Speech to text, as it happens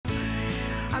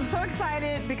I'm so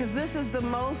excited because this is the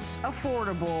most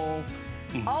affordable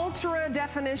ultra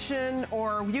definition,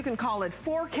 or you can call it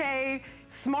 4K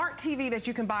smart TV that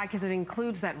you can buy because it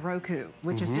includes that Roku,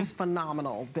 which is just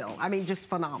phenomenal, Bill. I mean, just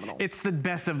phenomenal. It's the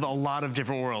best of a lot of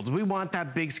different worlds. We want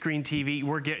that big screen TV,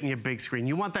 we're getting you a big screen.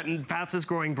 You want that fastest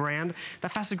growing brand?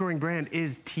 That fastest growing brand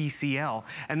is TCL.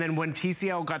 And then when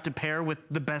TCL got to pair with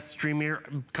the best streamer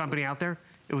company out there,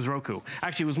 it was Roku.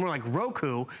 Actually, it was more like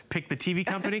Roku picked the TV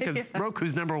company because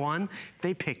Roku's #1.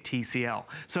 They picked TCL.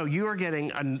 So you are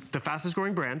getting the fastest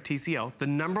growing brand, TCL, the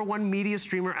 #1 media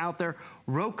streamer out there,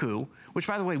 Roku, which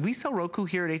by the way, we sell Roku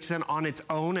here at HSN on its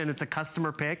own, and it's a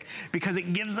customer pick because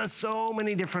it gives us so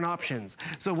many different options.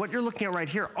 So what you're looking at right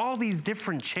here, all these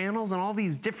different channels and all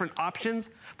these different options,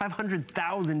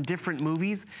 500,000 different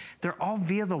movies, they're all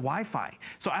via the Wi-Fi.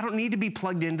 So I don't need to be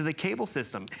plugged into the cable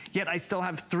system, yet I still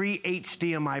have 3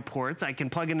 HDMI ports. I can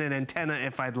plug in an antenna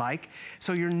if I'd like.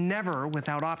 So you're never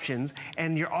without options,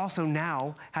 and you're also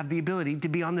now have the ability to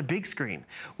be on the big screen.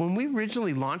 When we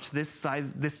originally launched this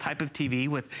type of TV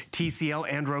with TCL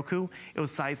and Roku, it was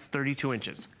size 32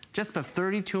 inches. Just a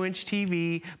 32-inch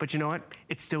TV, but you know what?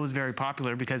 It still was very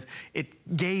popular because it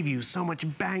gave you so much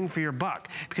bang for your buck.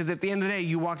 Because at the end of the day,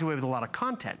 you walked away with a lot of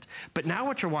content. But now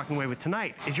what you're walking away with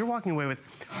tonight is you're walking away with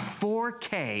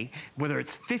 4K, whether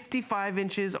it's 55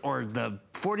 inches or the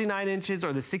 49 inches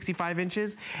or the 65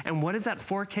 inches. And what is that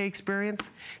 4K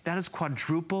experience? That is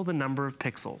quadruple the number of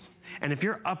pixels. And if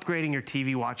you're upgrading your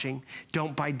TV watching,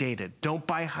 don't buy dated, don't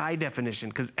buy high definition,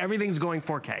 because everything's going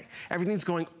 4K. Everything's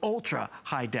going ultra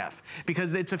high def,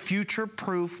 because it's a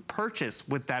future-proof purchase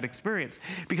with that experience.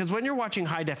 Because when you're watching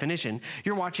high definition,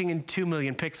 you're watching in 2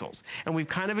 million pixels. And we've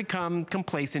kind of become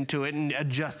complacent to it and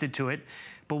adjusted to it.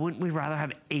 But wouldn't we rather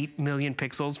have 8 million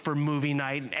pixels for movie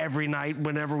night and every night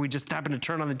whenever we just happen to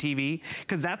turn on the TV?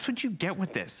 Because that's what you get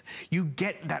with this. You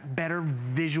get that better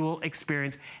visual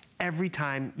experience every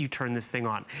time you turn this thing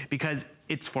on, because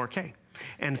it's 4K.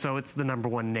 And so it's the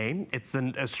 #1 name, it's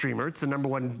a streamer, it's the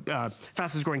 #1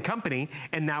 fastest growing company,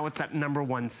 and now it's that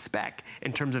 #1 spec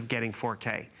in terms of getting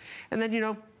 4K. And then, you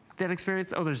know, that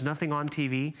experience, oh, there's nothing on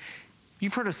TV.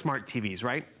 You've heard of smart TVs,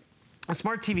 right? A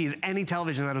smart TV is any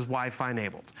television that is Wi-Fi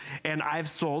enabled. And I've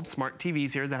sold smart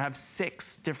TVs here that have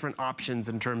 6 different options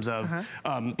in terms of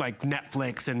like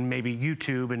Netflix and maybe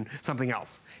YouTube and something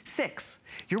else. 6.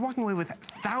 You're walking away with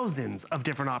thousands of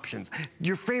different options.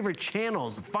 Your favorite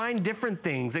channels, find different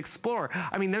things, explore.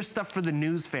 I mean, there's stuff for the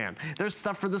news fan. There's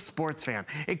stuff for the sports fan.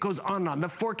 It goes on and on. The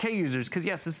 4K users, because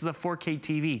yes, this is a 4K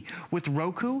TV. With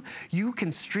Roku, you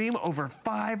can stream over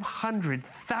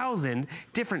 500,000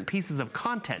 different pieces of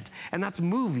content. And that's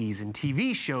movies and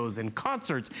TV shows and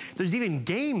concerts. There's even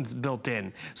games built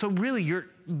in. So really,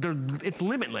 it's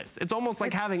limitless. It's almost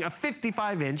like having a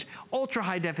 55-inch ultra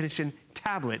high definition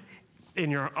tablet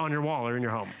on your wall or in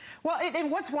your home. Well, and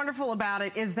what's wonderful about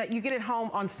it is that you get it home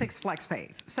on 6 flex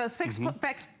pays. So 6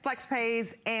 flex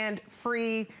pays and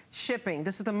free shipping.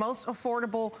 This is the most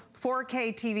affordable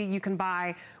 4K TV you can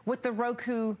buy with the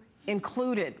Roku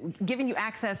included, giving you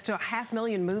access to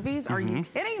 500,000 movies. Are you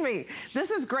kidding me? This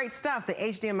is great stuff, the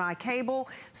HDMI cable.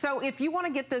 So if you want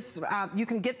to get this, you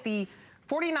can get the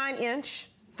 49-inch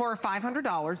for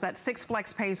 $500. That 6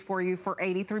 flex pays for you for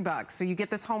 $83. So you get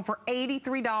this home for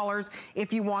 $83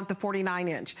 if you want the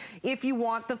 49-inch. If you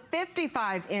want the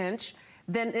 55-inch,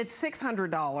 then it's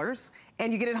 $600,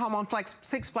 and you get it home on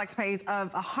 6 flex pays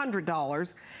of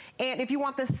 $100. And if you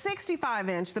want the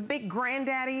 65-inch, the big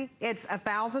granddaddy, it's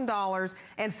 $1,000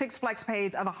 and 6 flex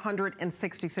pays of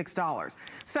 $166.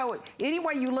 So any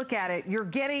way you look at it, you're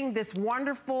getting this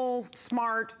wonderful,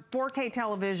 smart 4K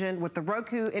television with the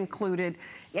Roku included,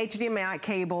 HDMI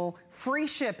cable, free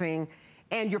shipping,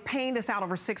 and you're paying this out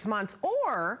over 6 months.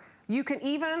 Or you can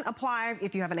even apply,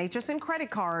 if you have an HSN credit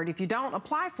card, if you don't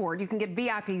apply for it, you can get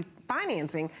VIP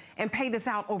financing and pay this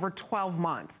out over 12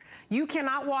 months. You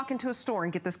cannot walk into a store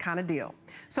and get this kind of deal.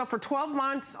 So for 12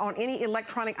 months on any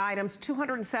electronic items,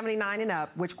 $279 and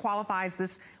up, which qualifies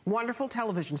this wonderful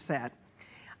television set,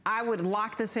 I would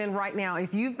lock this in right now.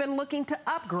 If you've been looking to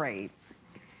upgrade,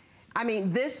 I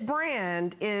mean, this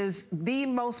brand is the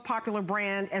most popular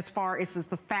brand as far as it's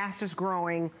the fastest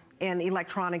growing in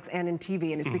electronics and in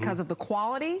TV, and it's because of the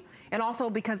quality and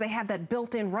also because they have that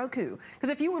built-in Roku.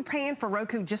 Because if you were paying for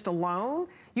Roku just alone,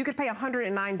 you could pay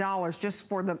 $109 just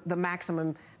for the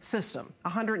maximum system,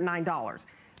 $109.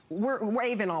 we're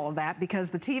waiving all of that because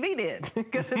the TV did,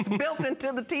 because it's built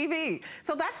into the TV.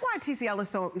 So that's why TCL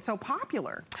is so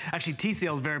popular. Actually,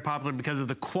 TCL is very popular because of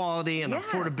the quality and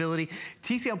affordability.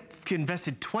 TCL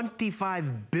invested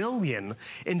 $25 billion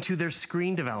into their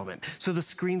screen development. So the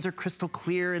screens are crystal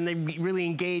clear and they really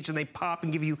engage and they pop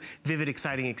and give you vivid,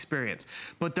 exciting experience.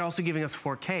 But they're also giving us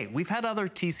 4K. We've had other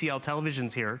TCL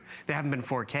televisions here. They haven't been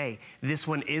 4K. This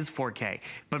one is 4K.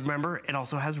 But remember, it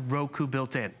also has Roku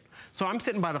built in. So I'm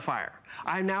sitting by the fire.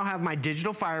 I now have my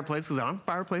digital fireplace, because I don't have a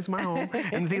fireplace in my home.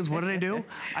 And the thing is, what did I do?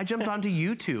 I jumped onto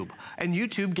YouTube. And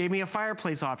YouTube gave me a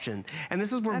fireplace option. And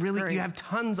this is where you have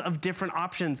tons of different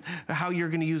options of how you're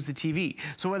gonna use the TV.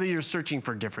 So whether you're searching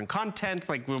for different content,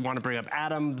 like we wanna bring up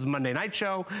Adam's Monday Night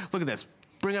Show, look at this,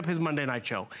 bring up his Monday Night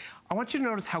Show. I want you to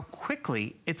notice how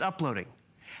quickly it's uploading.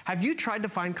 Have you tried to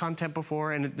find content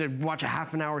before and watch a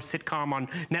half-an-hour sitcom on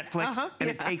Netflix and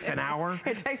it takes an hour?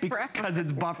 It takes forever. Because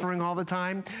it's buffering all the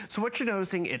time. So what you're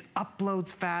noticing, it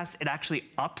uploads fast. It actually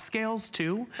upscales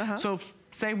too. So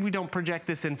say we don't project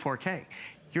this in 4K.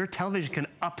 Your television can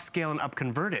upscale and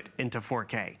upconvert it into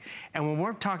 4K. And when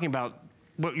we're talking about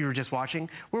what you were just watching,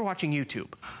 we're watching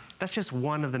YouTube. That's just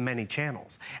one of the many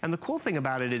channels. And the cool thing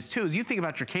about it is too, is you think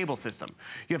about your cable system.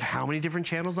 You have how many different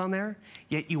channels on there?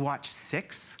 Yet you watch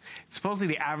 6.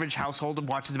 Supposedly the average household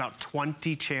watches about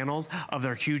 20 channels of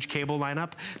their huge cable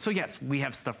lineup. So yes, we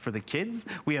have stuff for the kids.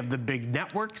 We have the big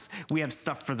networks. We have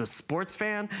stuff for the sports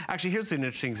fan. Actually, here's an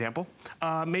interesting example.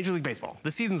 Major League Baseball. The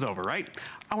season's over, right?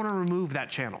 I want to remove that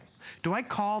channel. Do I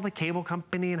call the cable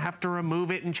company and have to remove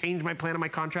it and change my plan on my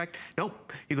contract?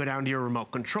 Nope. You go down to your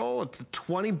remote control. It's a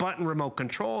 20-button remote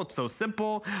control. It's so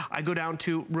simple. I go down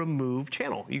to remove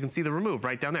channel. You can see the remove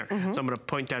right down there. So I'm going to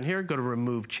point down here, go to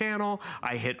remove channel.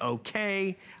 I hit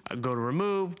OK. I go to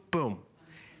remove. Boom.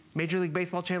 Major League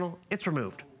Baseball channel, it's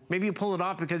removed. Maybe you pull it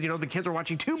off because, you know, the kids are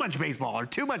watching too much baseball or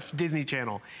too much Disney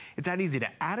Channel. It's that easy to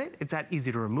add it, it's that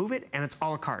easy to remove it, and it's a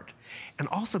la carte. And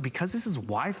also, because this is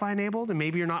Wi-Fi enabled and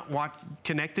maybe you're not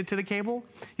connected to the cable,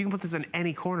 you can put this in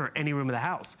any corner, any room of the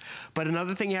house. But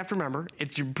another thing you have to remember,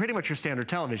 it's pretty much your standard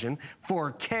television.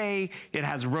 4K, it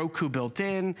has Roku built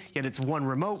in, yet it's one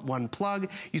remote, one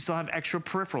plug. You still have extra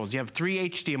peripherals. You have 3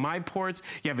 HDMI ports,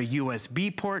 you have a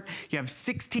USB port, you have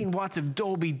 16 watts of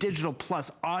Dolby Digital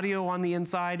Plus audio on the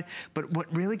inside. But what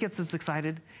really gets us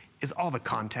excited is all the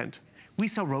content. We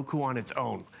sell Roku on its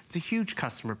own. It's a huge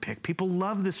customer pick. People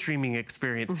love the streaming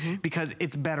experience because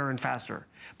it's better and faster.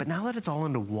 But now that it's all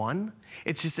into one,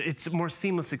 it's a more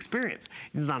seamless experience.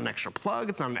 It's not an extra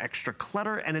plug, it's not an extra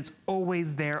clutter, and it's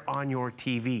always there on your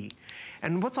TV.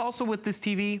 And what's also with this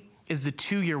TV is the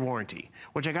 2-year warranty,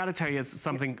 which I gotta tell you is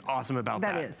something awesome about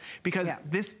that. That is. Because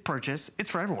this purchase, it's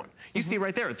for everyone. You see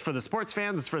right there, it's for the sports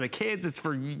fans, it's for the kids, it's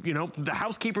for, you know, the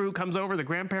housekeeper who comes over, the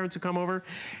grandparents who come over.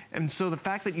 And so the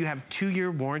fact that you have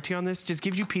 2-year warranty on this just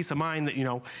gives you peace of mind that, you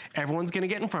know, everyone's gonna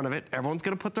get in front of it, everyone's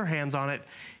gonna put their hands on it,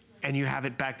 and you have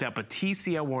it backed up, a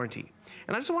TCL warranty.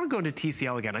 And I just want to go into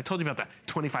TCL again. I told you about that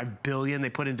 $25 billion they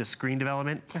put into screen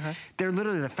development. They're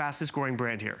literally the fastest growing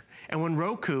brand here. And when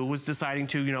Roku was deciding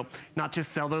to, you know, not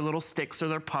just sell their little sticks or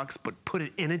their pucks, but put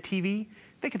it in a TV,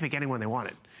 they could pick anyone they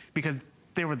wanted because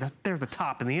they're the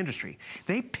top in the industry.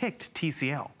 They picked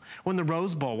TCL. When the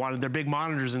Rose Bowl wanted their big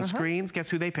monitors and screens, guess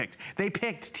who they picked? They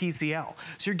picked TCL.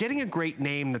 So you're getting a great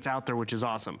name that's out there, which is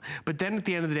awesome. But then at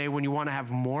the end of the day, when you want to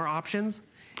have more options,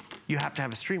 you have to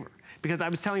have a streamer. Because I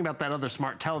was telling you about that other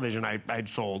smart television I'd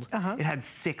sold. It had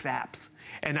 6 apps,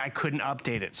 and I couldn't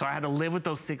update it. So I had to live with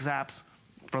those 6 apps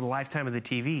for the lifetime of the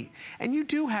TV. And you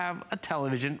do have a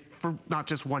television for not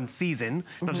just one season,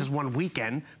 not just one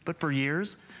weekend, but for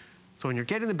years. So when you're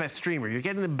getting the best streamer, you're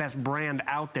getting the best brand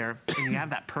out there, and you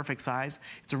have that perfect size,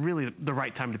 it's really the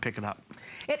right time to pick it up.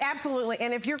 It absolutely,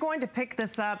 and if you're going to pick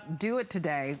this up, do it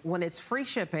today when it's free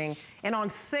shipping and on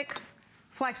 6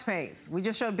 flex pays. We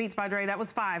just showed Beats by Dre, that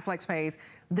was 5 flex pays.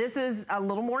 This is a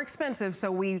little more expensive, so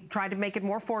we tried to make it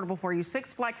more affordable for you,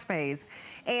 6 flex pays.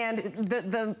 And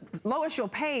the lowest you'll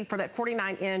pay for that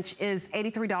 49-inch is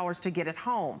 $83 to get it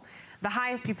home. The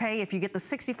highest you pay if you get the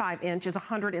 65-inch is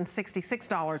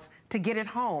 $166 to get it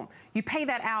home. You pay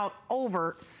that out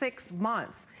over 6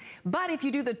 months. But if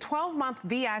you do the 12-month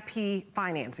VIP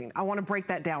financing, I want to break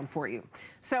that down for you.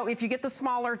 So if you get the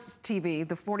smaller TV,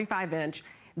 the 45-inch,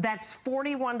 that's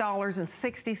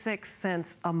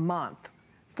 $41.66 a month.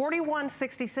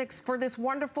 $41.66 for this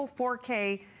wonderful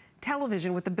 4K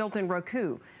television with the built-in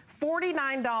Roku.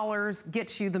 $49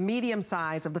 gets you the medium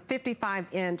size of the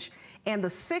 55-inch and the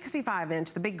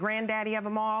 65-inch, the big granddaddy of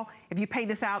them all. If you pay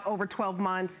this out over 12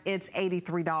 months, it's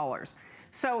 $83.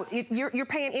 So you're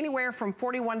paying anywhere from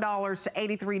 $41 to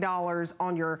 $83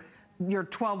 on your your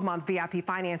 12-month VIP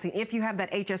financing if you have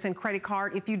that HSN credit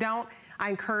card. If you don't, I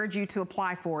encourage you to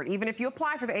apply for it. Even if you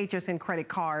apply for the HSN credit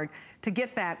card, to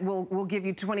get that, we'll give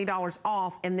you $20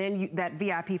 off, and then that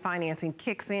VIP financing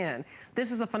kicks in.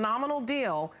 This is a phenomenal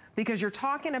deal because you're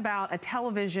talking about a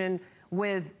television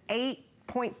with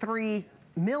 8.3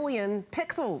 million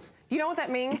pixels. You know what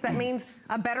that means? That means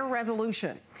a better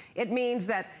resolution. It means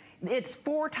that it's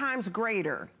 4 times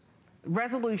greater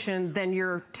resolution than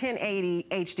your 1080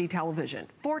 HD television.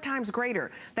 4 times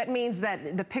greater. That means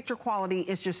that the picture quality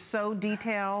is just so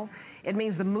detailed. It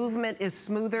means the movement is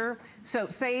smoother. So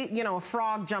say, you know, a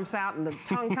frog jumps out and the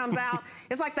tongue comes out.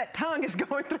 It's like that tongue is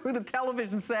going through the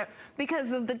television set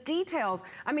because of the details.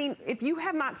 I mean, if you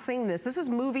have not seen this, this is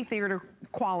movie theater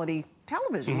quality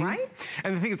television, right?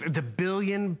 And the thing is, it's a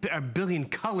billion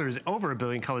colors, over a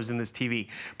billion colors in this TV,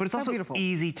 but it's so also beautiful.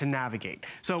 Easy to navigate.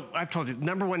 So I've told you,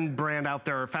 #1 brand out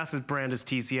there, our fastest brand is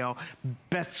TCL.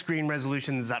 Best screen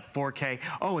resolution is at 4K.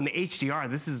 Oh, and the HDR,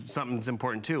 this is something that's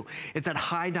important too. It's at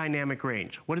high dynamic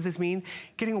range. What does this mean?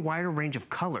 Getting a wider range of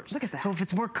colors. Look at that. So if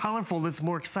it's more colorful, it's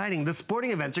more exciting. The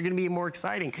sporting events are gonna be more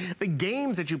exciting. The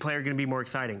games that you play are gonna be more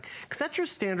exciting. Because that's your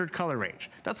standard color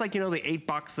range. That's like, you know, the 8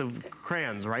 box of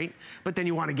crayons, right? But then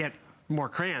you want to get more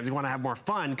crayons, you want to have more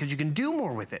fun because you can do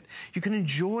more with it. You can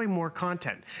enjoy more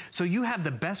content. So you have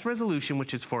the best resolution,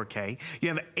 which is 4K. You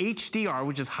have HDR,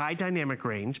 which is high dynamic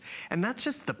range, and that's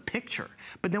just the picture.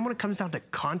 But then when it comes down to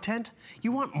content,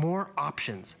 you want more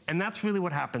options. And that's really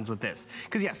what happens with this.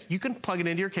 Because yes, you can plug it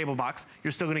into your cable box.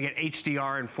 You're still going to get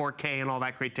HDR and 4K and all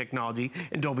that great technology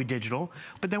and Dolby Digital.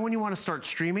 But then when you want to start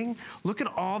streaming, look at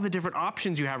all the different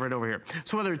options you have right over here.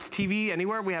 So whether it's TV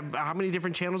anywhere, we have how many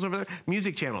different channels over there?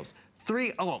 Music channels.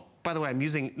 3, oh, by the way, I'm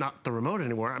using not the remote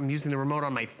anymore. I'm using the remote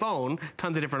on my phone.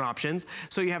 Tons of different options.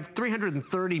 So you have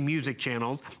 330 music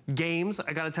channels. Games,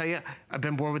 I gotta tell you, I've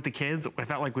been bored with the kids. I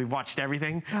felt like we've watched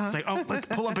everything. It's like, oh, let's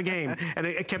pull up a game. And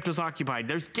it kept us occupied.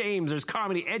 There's games, there's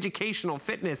comedy, educational,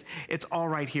 fitness. It's all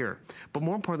right here. But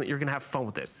more importantly, you're gonna have fun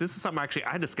with this. This is something actually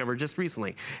I discovered just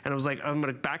recently. And I was like, I'm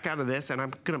gonna back out of this and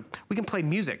we can play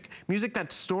music. Music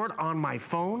that's stored on my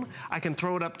phone, I can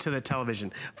throw it up to the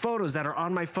television. Photos that are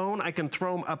on my phone, I can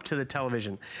throw them up to the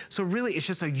television. So really, it's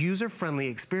just a user-friendly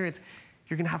experience.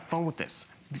 You're gonna have fun with this,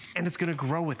 and it's gonna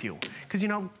grow with you. Because you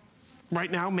know,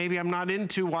 right now, maybe I'm not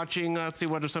into watching, let's see,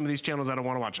 what are some of these channels I don't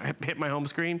wanna watch? I hit my home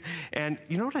screen, and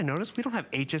you know what I noticed? We don't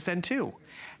have HSN2.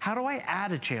 How do I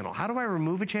add a channel? How do I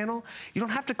remove a channel? You don't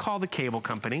have to call the cable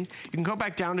company. You can go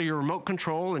back down to your remote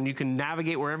control, and you can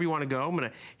navigate wherever you wanna go. I'm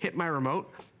gonna hit my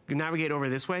remote. You navigate over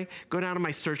this way, go down to my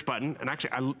search button, and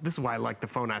actually, this is why I like the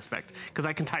phone aspect, because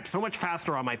I can type so much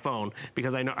faster on my phone,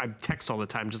 because I know I text all the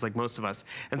time, just like most of us.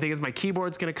 And the thing is, my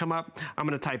keyboard's gonna come up, I'm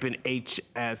gonna type in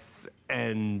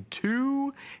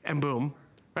HSN2, and boom,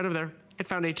 right over there. It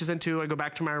found HSN2, I go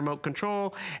back to my remote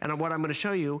control, and what I'm gonna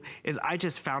show you is I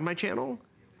just found my channel.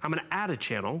 I'm gonna add a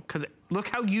channel, because look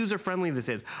how user-friendly this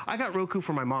is. I got Roku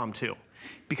for my mom, too.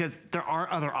 Because there are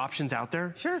other options out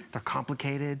there. Sure. They're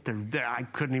complicated. I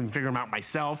couldn't even figure them out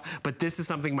myself. But this is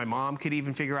something my mom could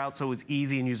even figure out, so it was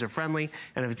easy and user-friendly.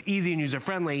 And if it's easy and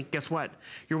user-friendly, guess what?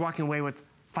 You're walking away with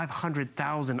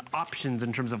 500,000 options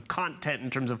in terms of content,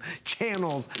 in terms of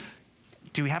channels.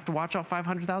 Do we have to watch all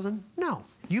 500,000? No.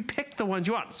 You pick the ones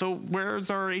you want. So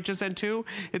where's our HSN2?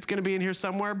 It's going to be in here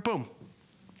somewhere. Boom.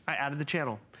 I added the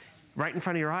channel. Right in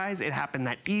front of your eyes, it happened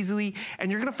that easily,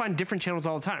 and you're gonna find different channels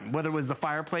all the time, whether it was the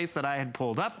fireplace that I had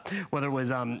pulled up, whether it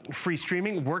was free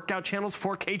streaming, workout channels,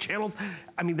 4K channels.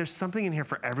 I mean, there's something in here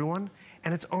for everyone,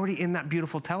 and it's already in that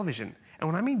beautiful television. And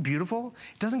when I mean beautiful,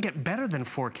 it doesn't get better than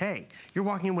 4K. You're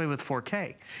walking away with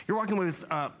 4K. You're walking away with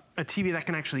a TV that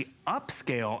can actually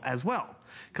upscale as well.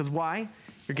 Because why?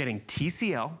 You're getting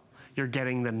TCL, you're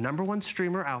getting the #1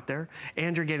 streamer out there,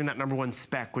 and you're getting that #1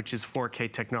 spec, which is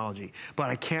 4K technology. But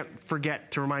I can't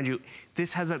forget to remind you,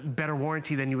 this has a better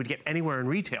warranty than you would get anywhere in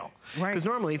retail. Right. Because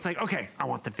normally it's like, okay, I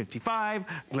want the 55,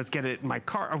 let's get it in my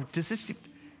car. Oh,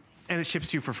 and it ships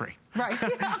to you for free. Right.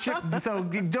 So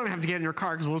you don't have to get it in your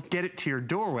car because we'll get it to your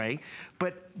doorway.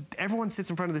 But everyone sits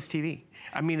in front of this TV.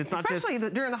 I mean, it's not just... Especially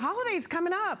during the holidays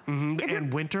coming up.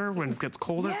 And winter, when it gets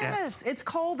colder. Yes, it's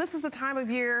cold. This is the time of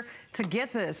year to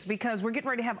get this because we're getting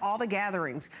ready to have all the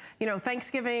gatherings. You know,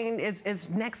 Thanksgiving is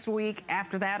next week.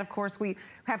 After that, of course, we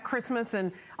have Christmas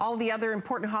and all the other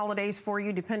important holidays for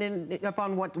you, depending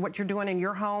upon what you're doing in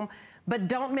your home. But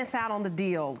don't miss out on the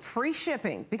deal. Free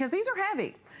shipping, because these are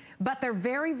heavy. But they're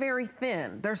very, very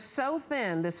thin. They're so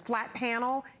thin, this flat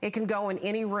panel, it can go in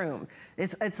any room.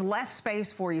 It's less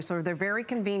space for you, so they're very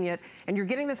convenient. And you're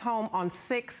getting this home on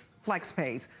 6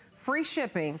 FlexPays. Free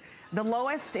shipping. The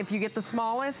lowest, if you get the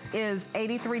smallest, is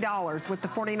 $83 with the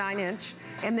 49-inch.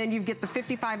 And then you get the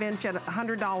 55-inch at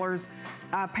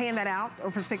 $100, paying that out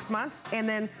over 6 months. And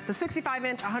then the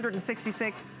 65-inch,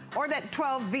 $166, or that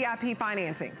 12 VIP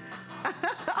financing.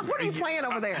 What are you playing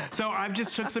over there? So I've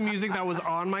just took some music that was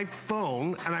on my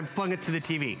phone and I've flung it to the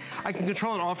TV. I can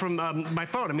control it all from my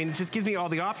phone. I mean, it just gives me all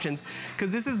the options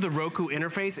because this is the Roku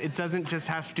interface. It doesn't just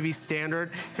have to be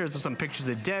standard. Here's some pictures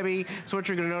of Debbie. So what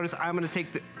you're gonna notice, I'm gonna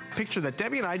take the picture that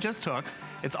Debbie and I just took.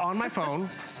 It's on my phone.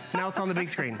 Now it's on the big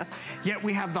screen. Yet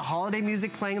we have the holiday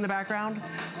music playing in the background.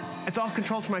 It's all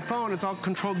controlled from my phone. It's all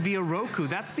controlled via Roku.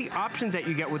 That's the options that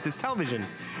you get with this television.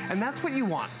 And that's what you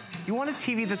want. You want a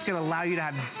TV that's gonna allow you to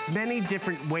have many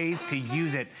different ways to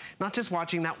use it. Not just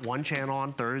watching that one channel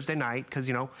on Thursday night, because,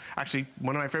 you know, actually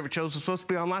one of my favorite shows was supposed to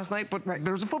be on last night, but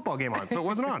there was a football game on, so it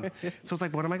wasn't on. So it's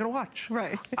like, what am I gonna watch?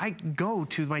 Right. I go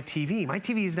to my TV. My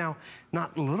TV is now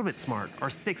not a little bit smart, or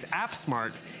 6 apps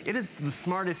smart. It is the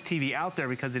smartest TV out there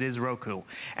because it is Roku.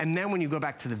 And then when you go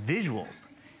back to the visuals,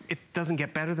 it doesn't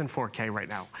get better than 4K right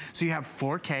now. So you have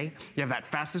 4K, you have that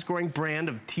fastest growing brand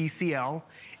of TCL,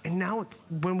 and now it's,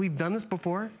 when we've done this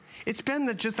before, it's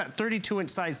been just that 32-inch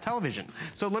size television.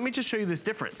 So let me just show you this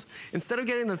difference. Instead of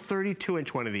getting the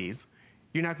 32-inch one of these,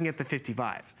 you're now gonna get the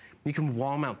 55. You can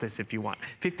wall mount this if you want.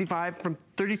 55, from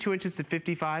 32 inches to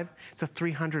 55, it's a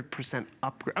 300%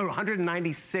 upgrade,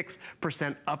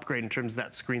 196% upgrade in terms of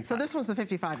that screen size. So this one's the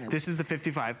 55 inch. This is the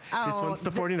 55. Oh, this one's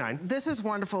the 49. This is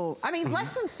wonderful. I mean,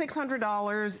 less than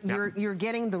 $600, you're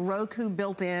getting the Roku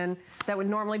built in. That would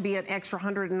normally be an extra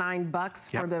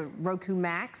 $109 for the Roku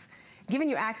Max, giving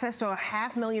you access to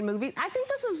 500,000 movies. I think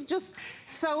this is just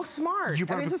so smart.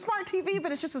 I mean, it's a smart TV,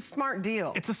 but it's just a smart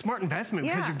deal. It's a smart investment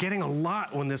because you're getting a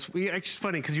lot on this. Actually, it's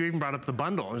funny because you even brought up the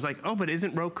bundle. I was like, oh, but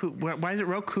isn't Roku, why isn't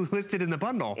Roku listed in the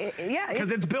bundle?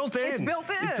 Because it's built in. It's built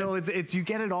in. And so it's you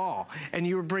get it all. And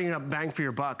you were bringing up bang for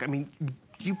your buck. I mean,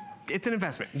 it's an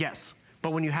investment, yes.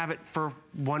 But when you have it for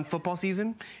one football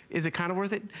season, is it kind of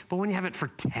worth it? But when you have it for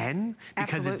 10,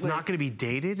 because it's not gonna be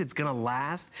dated, it's gonna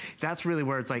last, that's really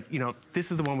where it's like, you know,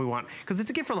 this is the one we want. Because it's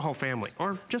a gift for the whole family,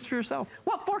 or just for yourself.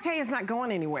 Well, 4K is not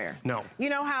going anywhere. No. You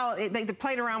know how they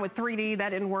played around with 3D, that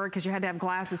didn't work because you had to have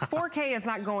glasses. 4K is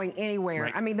not going anywhere.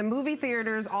 Right. I mean, the movie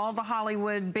theaters, all the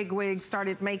Hollywood bigwigs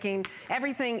started making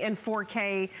everything in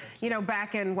 4K, you know,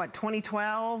 back in, what,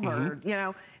 2012? Or, you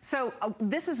know, so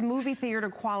this is movie theater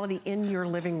quality in your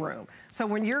living room. So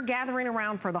when you're gathering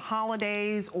around for the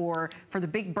holidays or for the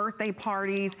big birthday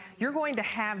parties, you're going to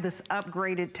have this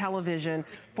upgraded television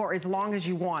for as long as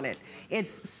you want it.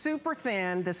 It's super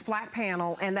thin, this flat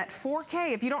panel, and that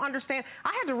 4K, if you don't understand,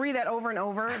 I had to read that over and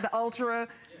over, the Ultra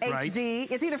HD.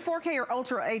 It's either 4K or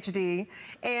Ultra HD.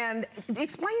 And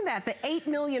explain that, the 8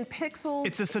 million pixels.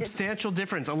 It's a substantial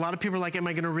difference. A lot of people are like, am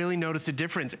I gonna really notice a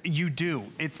difference? You do.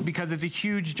 It's because it's a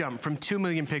huge jump from 2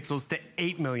 million pixels to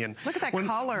 8 million. Look at that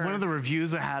color. One of the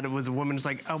reviews I had was a woman who's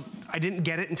like, oh, I didn't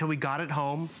get it until we got it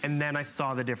home, and then I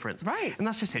saw the difference. Right. And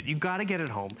that's just it. You gotta get it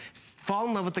home. Fall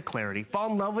in love with the clarity.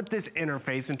 Fall in love with this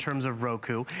interface in terms of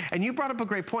Roku. And you brought up a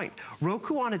great point.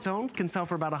 Roku on its own can sell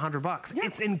for about $100.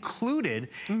 It's included,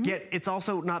 yet it's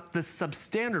also not the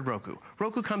substandard Roku.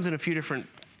 Roku comes in a few different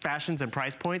fashions and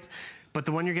price points, but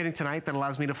the one you're getting tonight that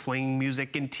allows me to fling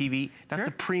music and TV, that's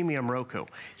a premium Roku.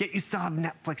 Yet you still have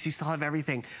Netflix, you still have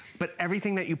everything, but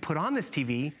everything that you put on this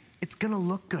TV, it's gonna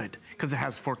look good because it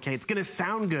has 4K. It's gonna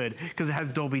sound good because it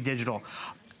has Dolby Digital.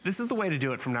 This is the way to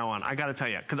do it from now on, I gotta tell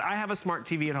you, because I have a smart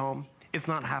TV at home. It's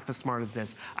not half as smart as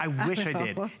this. I wish I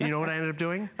did. You know what I ended up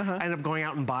doing? I ended up going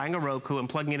out and buying a Roku and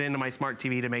plugging it into my smart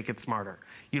TV to make it smarter.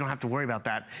 You don't have to worry about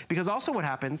that. Because also what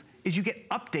happens is you get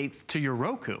updates to your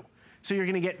Roku. So you're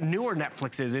gonna get newer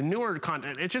Netflixes and newer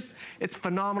content. It's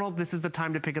phenomenal. This is the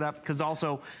time to pick it up because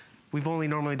also, we've only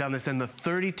normally done this in the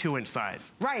 32-inch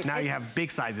size. Right. Now you have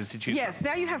big sizes to choose from. Yes,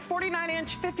 now you have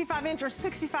 49-inch, 55-inch, or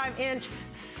 65-inch,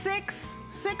 six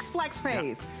flex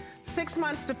pays. 6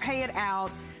 months to pay it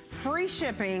out. Free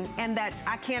shipping, and that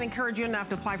I can't encourage you enough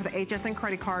to apply for the HSN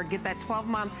credit card. Get that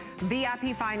 12-month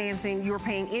VIP financing. You are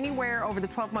paying anywhere over the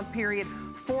 12-month period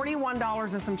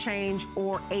 $41 and some change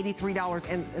or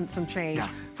 $83 and some change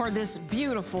for this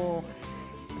beautiful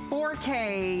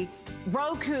 4K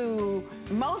Roku,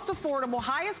 most affordable,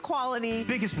 highest quality,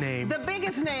 biggest name. The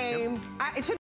biggest name. It should